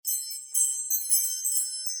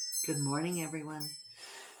Good morning, everyone.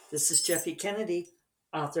 This is Jeffe Kennedy,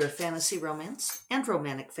 author of fantasy romance and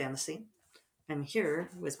romantic fantasy. I'm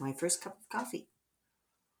here with my first cup of coffee.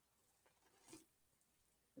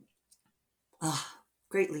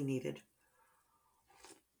 Greatly needed.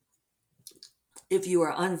 If you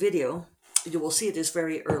are on video, you will see it is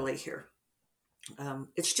very early here.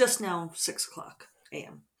 It's just now 6 o'clock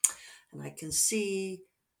a.m., and I can see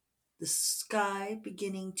the sky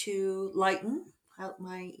beginning to lighten out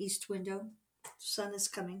my east window. The sun is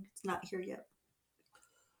coming, it's not here yet.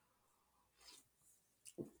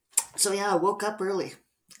 So, yeah, I woke up early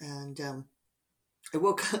and I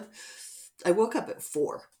woke up. I woke up at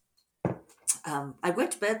 4. I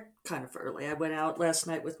went to bed kind of early. I went out last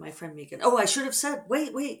night with my friend Megan. Oh, I should have said,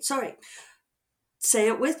 wait, sorry. Say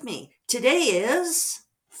it with me. Today is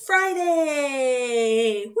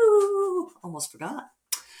Friday. Woo! Almost forgot.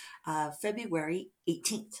 February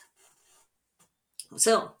 18th.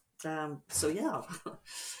 So yeah.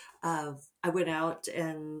 I went out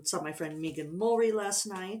and saw my friend Megan Mulry last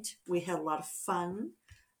night. We had a lot of fun.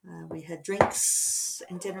 We had drinks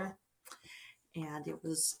and dinner, and it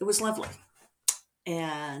was lovely.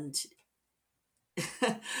 And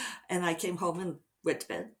and I came home and went to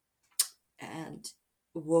bed and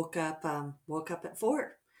woke up at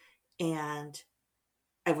 4, and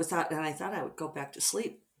I thought I would go back to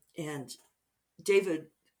sleep. And David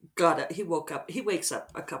got up. He woke up. He wakes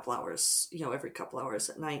up a couple hours, every couple hours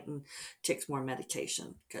at night, and takes more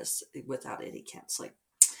medication because without it he can't sleep.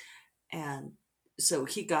 And so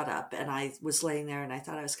he got up, and I was laying there, and I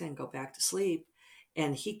thought I was going to go back to sleep.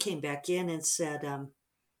 And he came back in and said,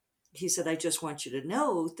 he said, I just want you to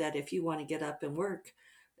know that if you want to get up and work,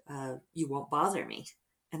 you won't bother me.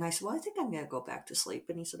 And I said, well, I think I'm going to go back to sleep.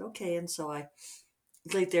 And he said, okay. And so I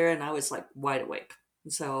laid there and I was like wide awake.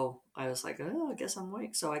 And so I was like, oh, I guess I'm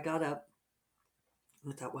awake. So I got up.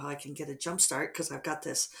 I thought, well, I can get a jump start because I've got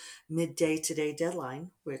this midday today deadline,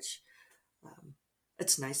 which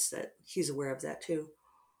it's nice that he's aware of that too.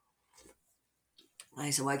 I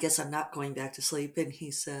said, well, I guess I'm not going back to sleep. And he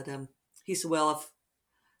said, well,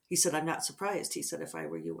 he said, I'm not surprised. He said, if I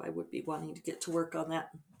were you, I would be wanting to get to work on that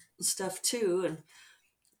stuff too. And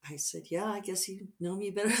I said, yeah, I guess you know me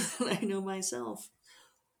better than I know myself.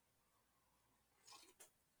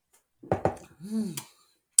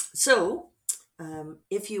 So,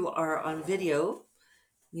 if you are on video,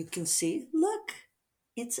 you can see, look,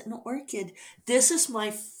 it's an orchid. This is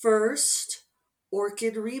my first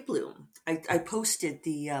orchid rebloom. I posted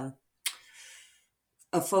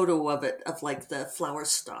a photo of it, of like the flower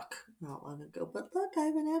stalk, not long ago. But look, I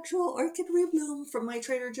have an actual orchid rebloom from my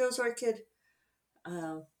Trader Joe's orchid.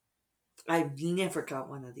 I've never got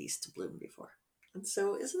one of these to bloom before. And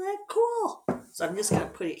so isn't that cool? So I'm just going to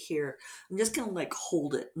put it here. I'm just going to like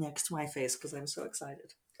hold it next to my face because I'm so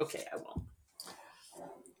excited. Okay, I won't.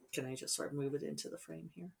 Can I just sort of move it into the frame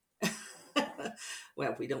here?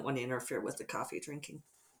 Well, we don't want to interfere with the coffee drinking.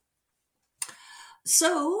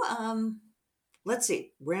 So, let's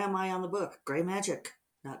see. Where am I on the book? Gray Magic.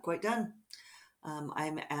 Not quite done.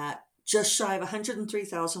 I'm at just shy of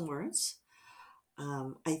 103,000 words.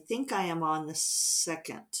 I think I am on the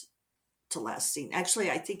second to last scene. Actually,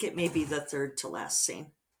 I think it may be the third to last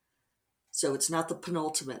scene. So it's not the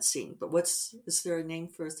penultimate scene, but is there a name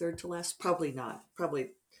for a third to last? Probably not.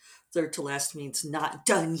 Probably third to last means not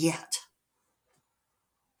done yet.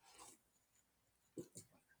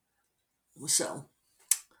 So,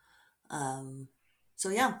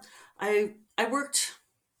 yeah, I worked.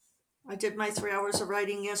 I did my 3 hours of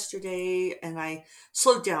writing yesterday, and I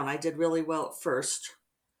slowed down. I did really well at first.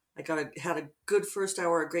 Had a good first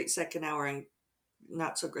hour, a great second hour, and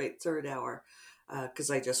not so great third hour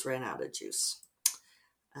because I just ran out of juice.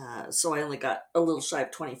 So I only got a little shy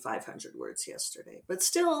of 2,500 words yesterday, but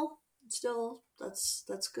still, that's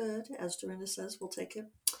good. As Dorinda says, we'll take it.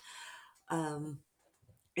 And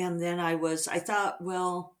then I thought,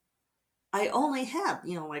 well, I only had,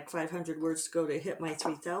 like 500 words to go to hit my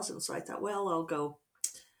 3,000. So I thought, well, I'll go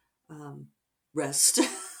rest.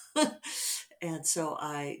 And so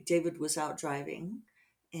David was out driving,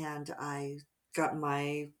 and I got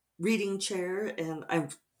my reading chair, and I'm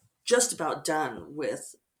just about done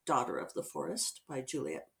with Daughter of the Forest by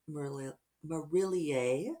Juliette Marillier.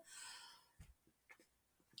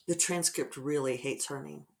 The transcript really hates her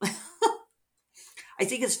name. I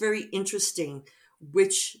think it's very interesting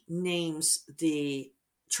which names the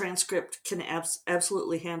transcript can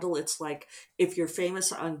absolutely handle. It's like if you're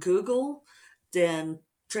famous on Google, then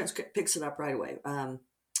transcript picks it up right away.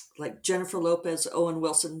 Like Jennifer Lopez, Owen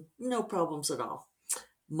Wilson, no problems at all.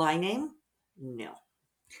 My name, no.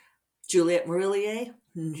 Juliette Marillier,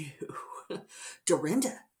 no.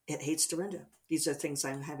 Dorinda, It hates Dorinda. These are things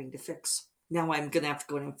I'm having to fix. Now I'm going to have to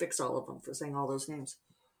go in and fix all of them for saying all those names.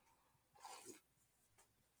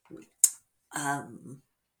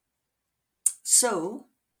 So,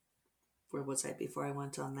 where was I before I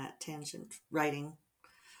went on that tangent? Writing.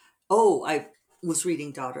 Oh, I was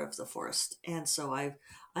reading Daughter of the Forest. And so I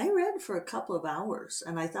read for a couple of hours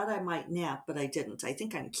and I thought I might nap, but I didn't. I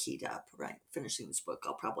think I'm keyed up, right? Finishing this book.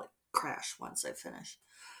 I'll probably crash once I finish.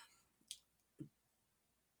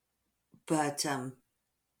 But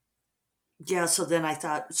yeah, so then I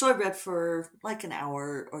thought, so I read for like an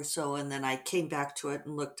hour or so, and then I came back to it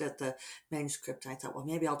and looked at the manuscript. And I thought, well,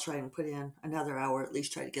 maybe I'll try and put in another hour, at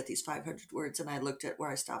least try to get these 500 words. And I looked at where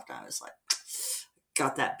I stopped, and I was like,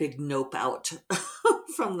 got that big nope out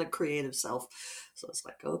from the creative self. So it's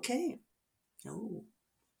like, okay, no.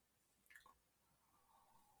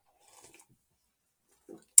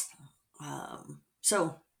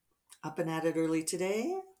 So up and at it early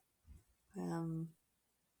today.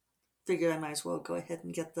 Figured I might as well go ahead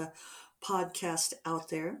and get the podcast out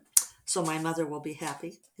there. So my mother will be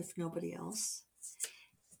happy, if nobody else.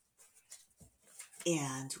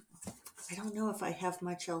 And I don't know if I have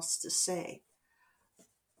much else to say.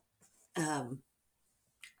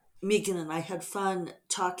 Megan and I had fun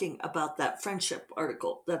talking about that friendship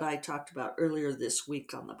article that I talked about earlier this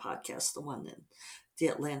week on the podcast, the one in The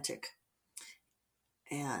Atlantic.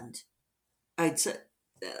 And I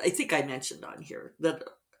think I mentioned on here that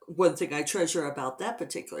one thing I treasure about that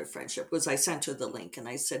particular friendship was I sent her the link and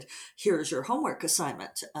I said, here's your homework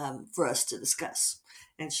assignment for us to discuss.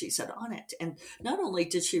 And she said, on it. And not only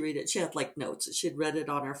did she read it, she had like notes. She'd read it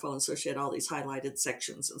on her phone, so she had all these highlighted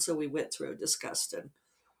sections. And so we went through, discussed, and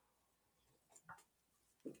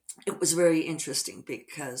it was very interesting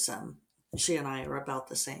because she and I are about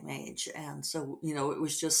the same age. And so, it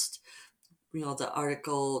was just, the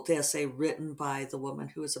article, the essay written by the woman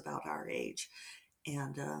who is about our age.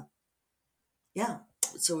 And yeah,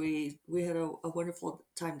 so we had a wonderful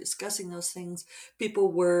time discussing those things. We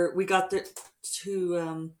got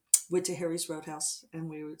went to Harry's Roadhouse and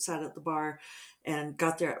we sat at the bar and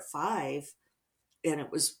got there at 5 and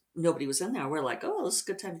nobody was in there. We're like, oh, this is a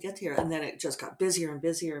good time to get here. And then it just got busier and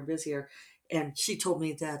busier and busier. And she told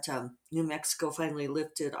me that New Mexico finally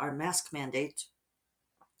lifted our mask mandate.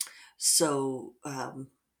 So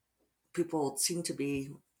people seem to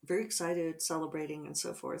be very excited, celebrating, and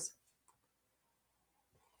so forth.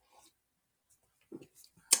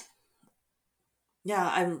 Yeah,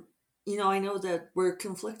 I know that we're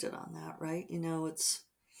conflicted on that, right? It's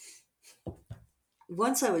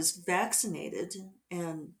once I was vaccinated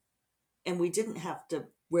and we didn't have to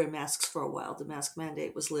wear masks for a while. The mask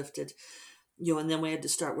mandate was lifted, and then we had to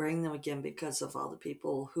start wearing them again because of all the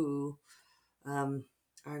people who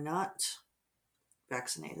are not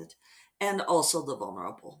vaccinated and also the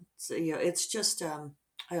vulnerable. So, it's just, I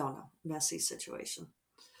don't know, messy situation.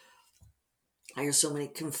 I hear so many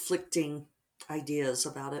conflicting ideas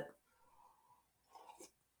about it.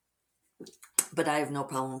 But I have no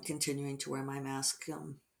problem continuing to wear my mask.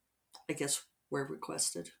 I guess where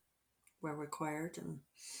requested, where required. And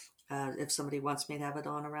if somebody wants me to have it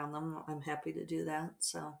on around them, I'm happy to do that.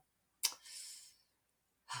 So,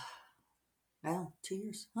 wow, 2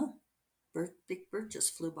 years. Huh? Big bird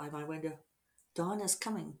just flew by my window. Dawn is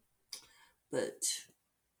coming. But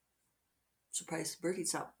surprised the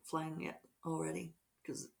birdie's not flying yet already.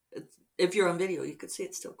 Because if you're on video, you could see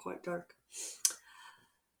it's still quite dark.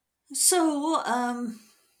 So,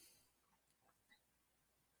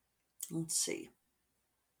 let's see.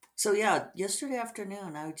 So yeah, yesterday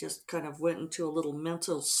afternoon, I just kind of went into a little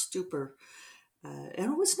mental stupor.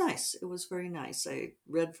 And it was nice. It was very nice. I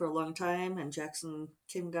read for a long time and Jackson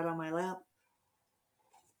came and got on my lap.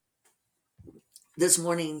 This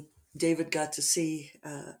morning, David got to see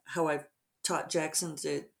how I've taught Jackson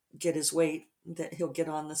to get his weight, that he'll get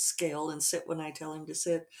on the scale and sit when I tell him to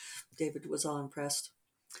sit. David was all impressed.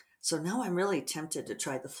 So now I'm really tempted to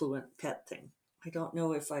try the Fluent Pet thing. I don't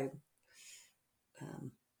know if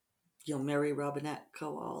Mary Robinette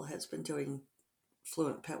Kowal has been doing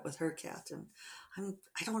Fluent Pet with her cat, and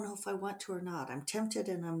I don't know if I want to or not. I'm tempted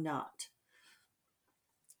and I'm not.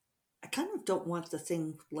 I kind of don't want the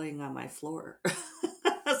thing laying on my floor.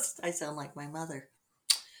 I sound like my mother.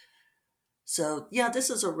 So yeah, this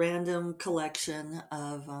is a random collection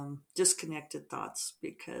of disconnected thoughts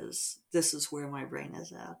because this is where my brain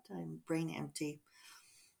is at. I'm brain empty.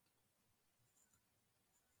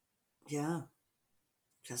 Yeah,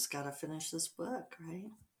 just gotta finish this book,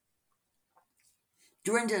 right?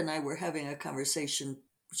 Dorinda and I were having a conversation.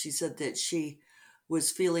 She said that she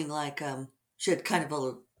was feeling like she had kind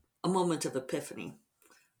of a moment of epiphany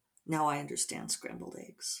Now I understand scrambled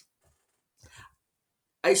eggs.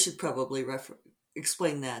 I should probably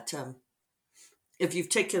explain that. If you've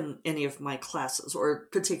taken any of my classes or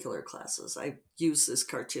particular classes, I use this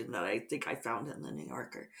cartoon that I think I found in the New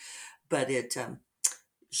Yorker, but it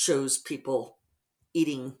shows people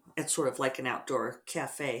eating at sort of like an outdoor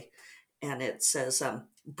cafe, and it says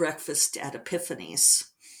breakfast at Epiphanies,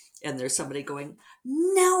 and there's somebody going,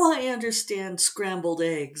 now I understand scrambled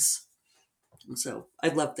eggs. And so I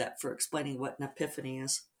love that for explaining what an epiphany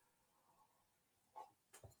is.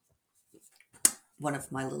 One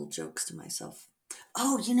of my little jokes to myself.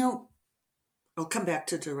 Oh, I'll come back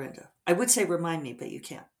to Dorinda. I would say remind me, but you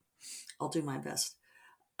can't. I'll do my best.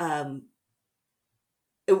 Um,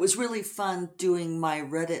 it was really fun doing my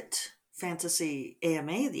Reddit fantasy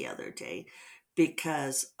AMA the other day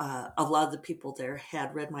because a lot of the people there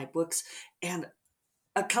had read my books, and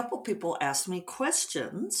a couple people asked me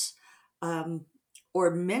questions um,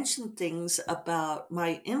 or mentioned things about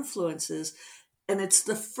my influences. And it's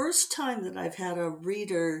the first time that I've had a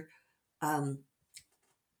reader, um,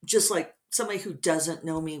 just like somebody who doesn't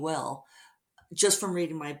know me well, just from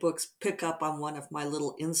reading my books, pick up on one of my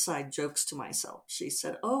little inside jokes to myself. She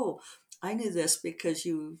said, "Oh, I knew this because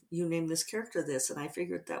you named this character this, and I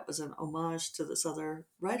figured that was an homage to this other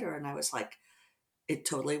writer." And I was like, "It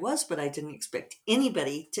totally was, but I didn't expect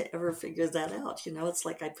anybody to ever figure that out." It's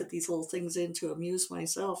like I put these little things in to amuse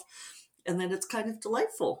myself, and then it's kind of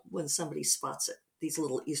delightful when somebody spots it. These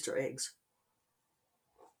little Easter eggs.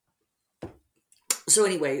 So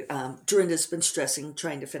anyway, Dorinda's been stressing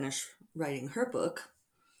trying to finish writing her book.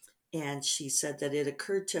 And she said that it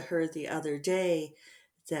occurred to her the other day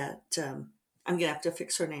that I'm going to have to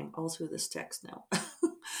fix her name all through this text now.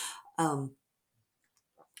 um,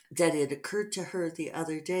 that it occurred to her the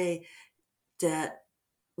other day that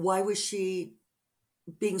why was she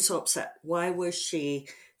being so upset? Why was she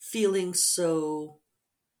feeling so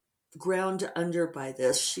ground under by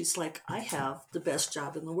this? She's like, I have the best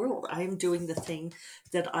job in the world. I'm doing the thing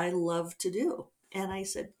that I love to do. And I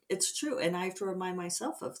said, it's true. And I have to remind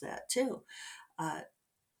myself of that too. Uh,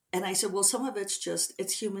 and I said, well, some of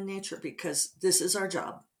it's human nature because this is our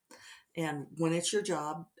job. And when it's your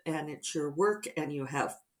job and it's your work and you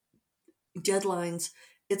have deadlines,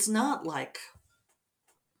 it's not like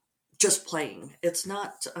just playing. It's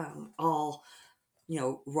not all,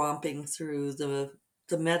 romping through the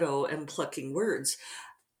meadow and plucking words.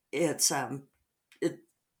 It's it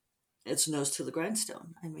it's nose to the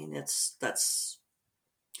grindstone. I mean, that's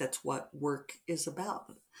what work is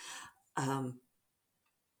about. Um,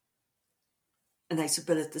 and I said,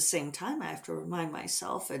 but at the same time, I have to remind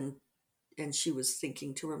myself, and she was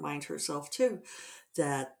thinking to remind herself too,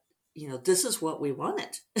 that this is what we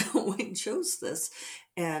wanted. We chose this,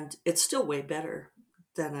 and it's still way better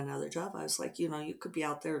than another job. I was like, you could be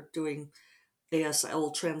out there doing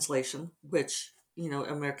ASL translation, which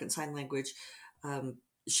American Sign Language.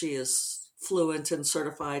 She is fluent and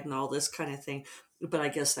certified and all this kind of thing, but I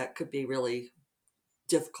guess that could be really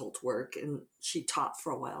difficult work. And she taught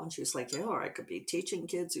for a while, and she was like, yeah, or I could be teaching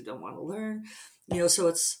kids who don't want to learn. So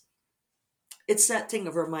it's that thing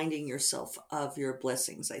of reminding yourself of your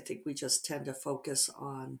blessings. I think we just tend to focus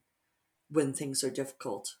on when things are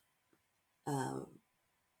difficult. Um,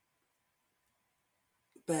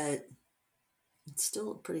 but it's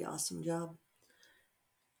still a pretty awesome job.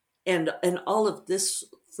 And all of this,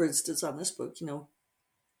 for instance, on this book,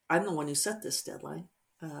 I'm the one who set this deadline.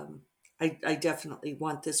 I definitely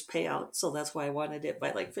want this payout, so that's why I wanted it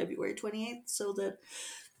by like February 28th, so that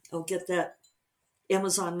I'll get that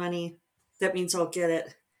Amazon money. That means I'll get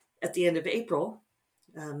it at the end of April.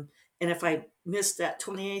 And if I missed that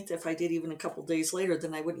 28th, if I did even a couple days later,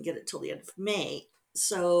 then I wouldn't get it till the end of May.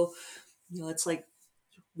 So, it's like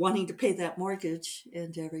wanting to pay that mortgage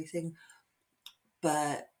and everything.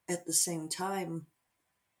 But at the same time,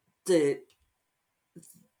 the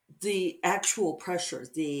actual pressure,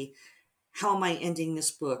 how am I ending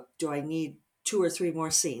this book? Do I need 2 or 3 more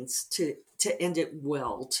scenes to end it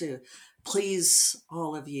well, to please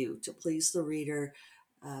all of you, to please the reader,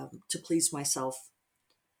 to please myself?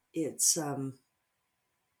 It's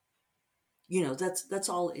that's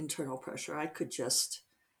all internal pressure. I could just.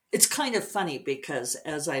 It's kind of funny because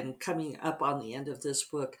as I'm coming up on the end of this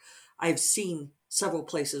book, I've seen several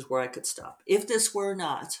places where I could stop. If this were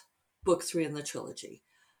not book 3 in the trilogy,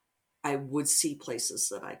 I would see places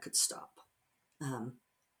that I could stop. Um,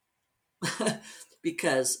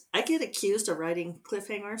 because I get accused of writing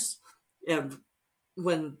cliffhangers. And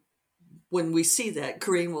when we see that,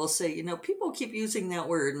 Kareem will say, people keep using that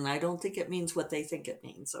word and I don't think it means what they think it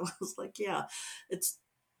means. So I was like, yeah, it's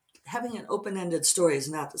having an open-ended story is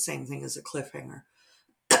not the same thing as a cliffhanger.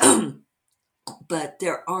 But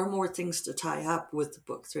there are more things to tie up with the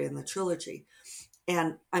book 3 in the trilogy.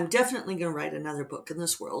 And I'm definitely going to write another book in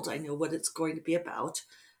this world. I know what it's going to be about.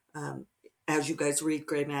 As you guys read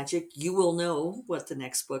Grey Magic, you will know what the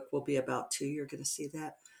next book will be about too. You're going to see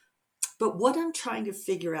that. But what I'm trying to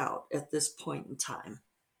figure out at this point in time,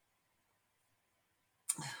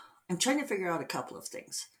 I'm trying to figure out a couple of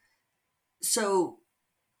things. So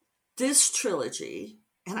this trilogy,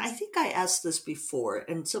 and I think I asked this before,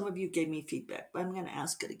 and some of you gave me feedback, but I'm going to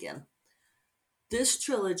ask it again. This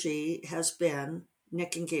trilogy has been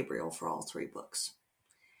Nick and Gabriel for all 3 books.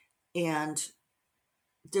 And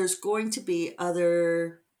there's going to be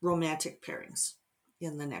other romantic pairings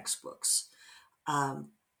in the next books.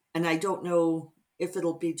 And I don't know if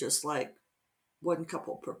it'll be just like one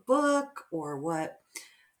couple per book or what,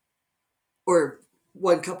 or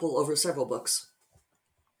one couple over several books.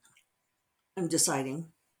 I'm deciding.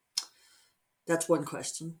 That's one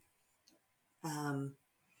question.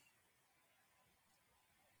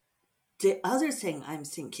 The other thing I'm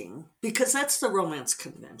thinking, because that's the romance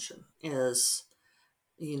convention, is,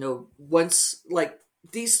 once, like,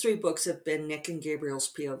 these 3 books have been Nick and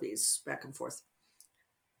Gabriel's POVs back and forth.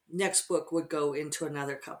 Next book would go into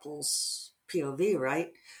another couple's POV,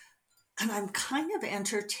 right? And I'm kind of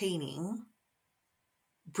entertaining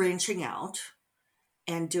branching out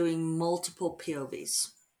and doing multiple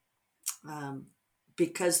POVs,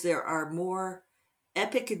 because there are more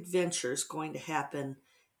epic adventures going to happen,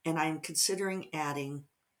 and I'm considering adding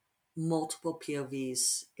multiple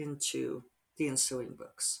POVs into the ensuing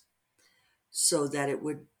books, so that it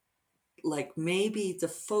would, like, maybe the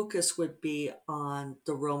focus would be on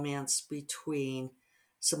the romance between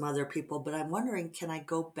some other people, but I'm wondering, can I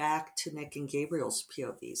go back to Nick and Gabriel's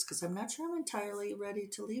POVs? Because I'm not sure I'm entirely ready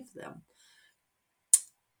to leave them.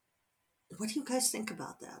 What do you guys think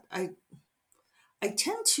about that? I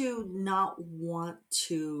tend to not want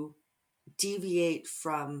to deviate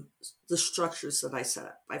from the structures that I set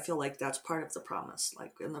up. I feel like that's part of the promise.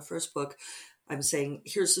 Like in the first book, I'm saying,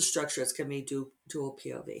 here's the structure. It's going to be dual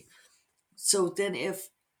POV. So then if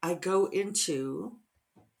I go into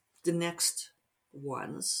the next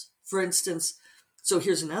ones, for instance, so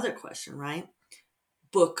here's another question, right?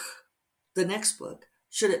 The next book,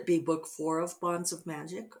 should it be book 4 of Bonds of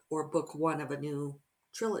Magic or book 1 of a new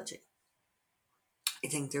trilogy? I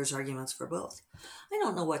think there's arguments for both. I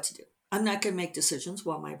don't know what to do. I'm not going to make decisions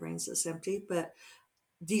while my brain's this empty, but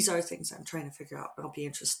these are things I'm trying to figure out. I'll be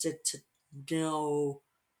interested to know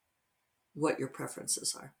what your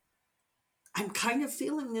preferences are. I'm kind of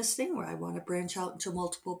feeling this thing where I want to branch out into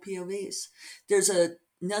multiple POVs. There's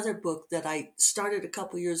another book that I started a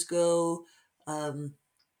couple years ago.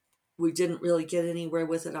 We didn't really get anywhere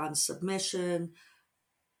with it on submission.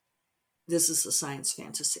 This is a science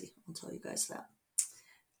fantasy. I'll tell you guys that.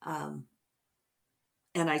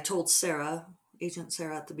 And I told Sarah, Agent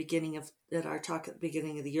Sarah, at our talk at the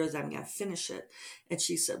beginning of the year, that I'm going to finish it. And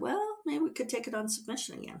she said, well, maybe we could take it on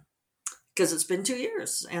submission again. Because it's been 2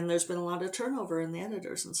 years and there's been a lot of turnover in the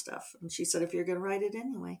editors and stuff. And she said, if you're going to write it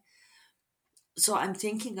anyway. So I'm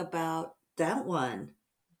thinking about that one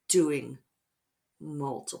doing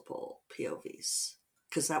multiple POVs,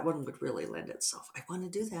 because that one would really lend itself. I want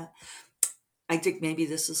to do that. I think maybe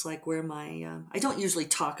this is like where I don't usually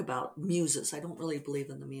talk about muses. I don't really believe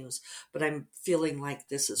in the muse, but I'm feeling like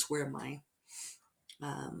this is where my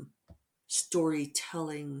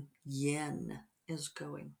storytelling yin is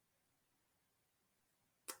going.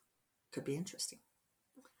 Could be interesting.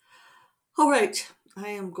 All right, I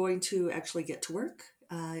am going to actually get to work.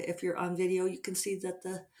 If you're on video, you can see that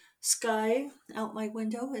the sky out my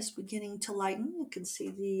window is beginning to lighten. You can see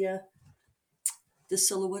the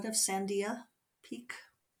silhouette of Sandia Peak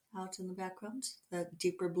out in the background, that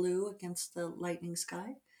deeper blue against the lightning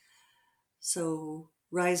sky. So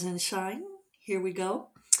rise and shine. Here we go.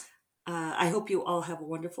 I hope you all have a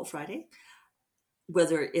wonderful Friday,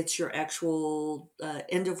 whether it's your actual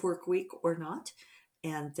end of work week or not,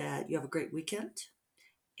 and that you have a great weekend.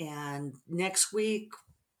 And next week,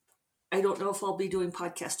 I don't know if I'll be doing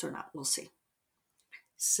podcast or not. We'll see.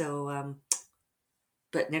 So,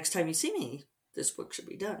 but next time you see me, this book should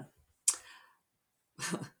be done.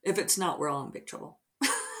 If it's not, we're all in big trouble.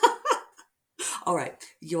 All right.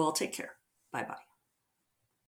 You all take care. Bye-bye.